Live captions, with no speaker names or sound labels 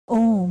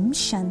ओम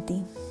शांति।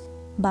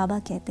 बाबा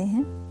कहते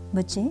हैं,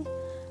 बच्चे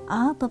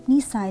आप अपनी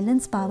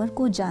साइलेंस पावर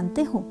को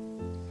जानते हो।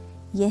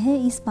 यह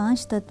इस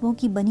 5 तत्वों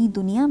की बनी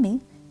दुनिया में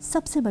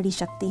सबसे बड़ी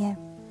शक्ति है।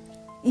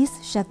 इस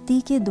शक्ति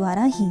के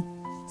द्वारा ही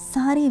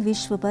सारे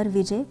विश्व पर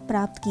विजय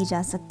प्राप्त की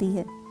जा सकती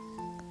है।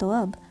 तो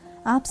अब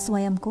आप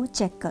स्वयं को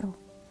चेक करो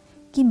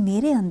कि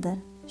मेरे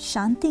अंदर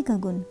शांति का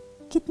गुण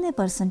कितने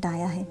 %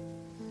 आया है।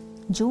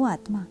 जो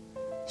आत्मा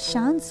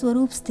शांत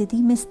स्वरूप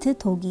स्थिति में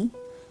स्थित होगी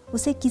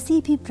उसे किसी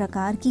भी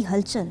प्रकार की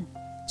हलचल,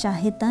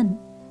 चाहे तन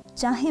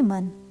चाहे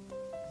मन,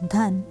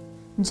 धन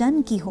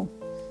जन की हो,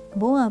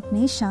 वो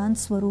अपने शांत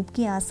स्वरूप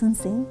के आसन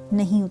से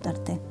नहीं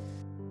उतरते।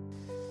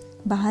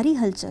 बाहरी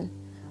हलचल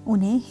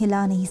उन्हें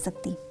हिला नहीं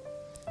सकती।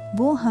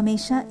 वो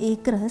हमेशा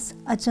एक रस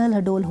अचल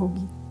अडोल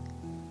होगी।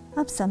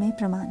 अब समय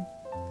प्रमाण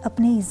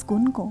अपने इस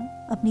गुण को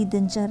अपनी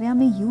दिनचर्या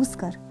में यूज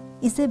कर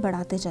इसे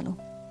बढ़ाते चलो।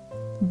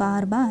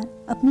 बार बार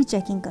अपनी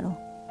चेकिंग करो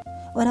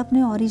और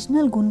अपने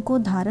ओरिजिनल गुण को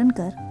धारण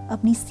कर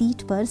अपनी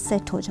सीट पर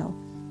सेट हो जाओ।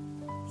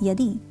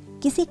 यदि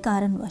किसी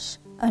कारणवश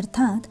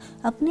अर्थात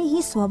अपने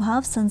ही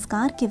स्वभाव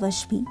संस्कार के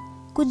वश भी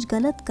कुछ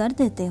गलत कर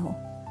देते हो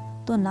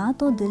तो ना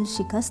तो दिल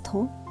शिकस्त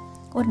हो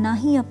और ना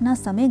ही अपना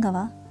समय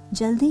गवा,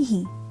 जल्दी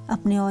ही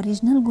अपने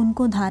ओरिजिनल गुण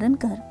को धारण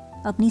कर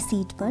अपनी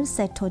सीट पर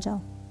सेट हो जाओ।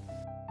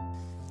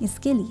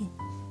 इसके लिए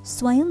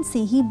स्वयं से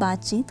ही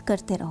बातचीत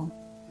करते रहो,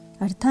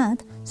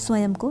 अर्थात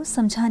स्वयं को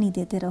समझानी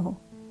देते रहो।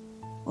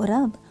 और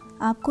अब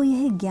आपको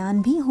यह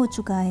ज्ञान भी हो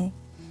चुका है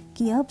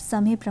कि अब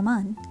समय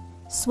प्रमाण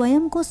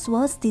स्वयं को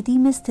स्व स्थिति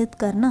में स्थित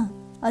करना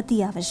अति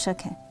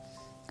आवश्यक है,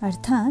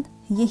 अर्थात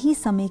यही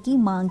समय की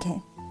मांग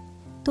है।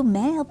 तो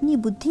मैं अपनी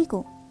बुद्धि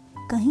को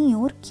कहीं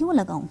और क्यों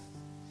लगाऊं?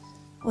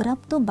 और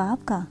अब तो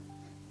बाप का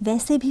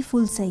वैसे भी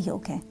फुल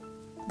सहयोग है।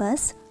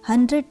 बस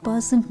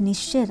 100%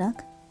 निश्चय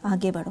रख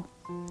आगे बढ़ो।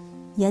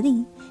 यदि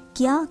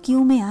क्या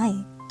क्यों में आए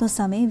तो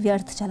समय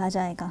व्यर्थ चला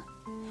जाएगा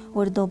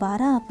और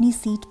दोबारा अपनी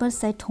सीट पर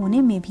सेट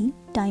होने में भी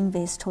टाइम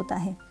वेस्ट होता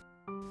है।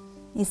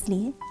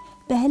 इसलिए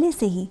पहले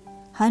से ही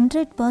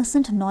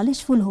 100%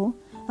 नॉलेजफुल हो,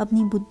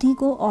 अपनी बुद्धि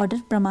को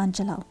ऑर्डर प्रमाण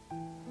चलाओ।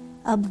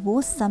 अब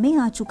वो समय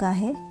आ चुका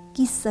है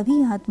कि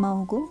सभी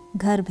आत्माओं को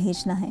घर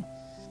भेजना है।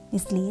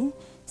 इसलिए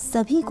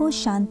सभी को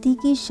शांति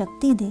की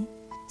शक्ति दे,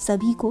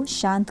 सभी को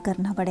शांत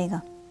करना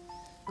पड़ेगा।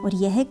 और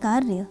यह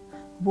कार्य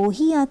वो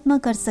ही आत्मा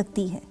कर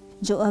सकती है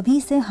जो अभी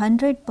से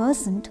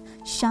 100%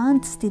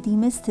 शांत स्थिति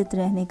में स्थित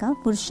रहने का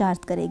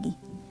पुरुषार्थ करेगी।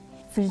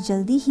 फिर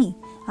जल्दी ही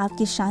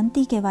आपके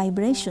शांति के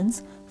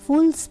वाइब्रेशंस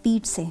फुल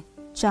स्पीड से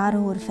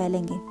चारों ओर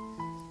फैलेंगे,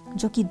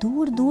 जो कि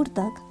दूर दूर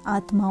तक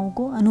आत्माओं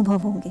को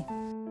अनुभव होंगे।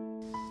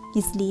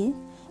 इसलिए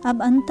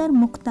अब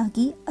अंतर्मुखता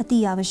की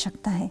अति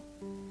आवश्यकता है।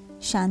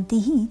 शांति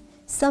ही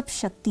सब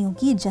शक्तियों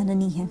की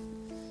जननी है।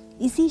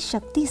 इसी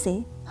शक्ति से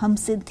हम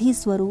सिद्धि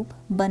स्वरूप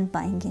बन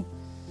पाएंगे।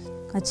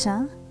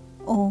 अच्छा,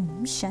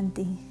 ओम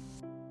शांति।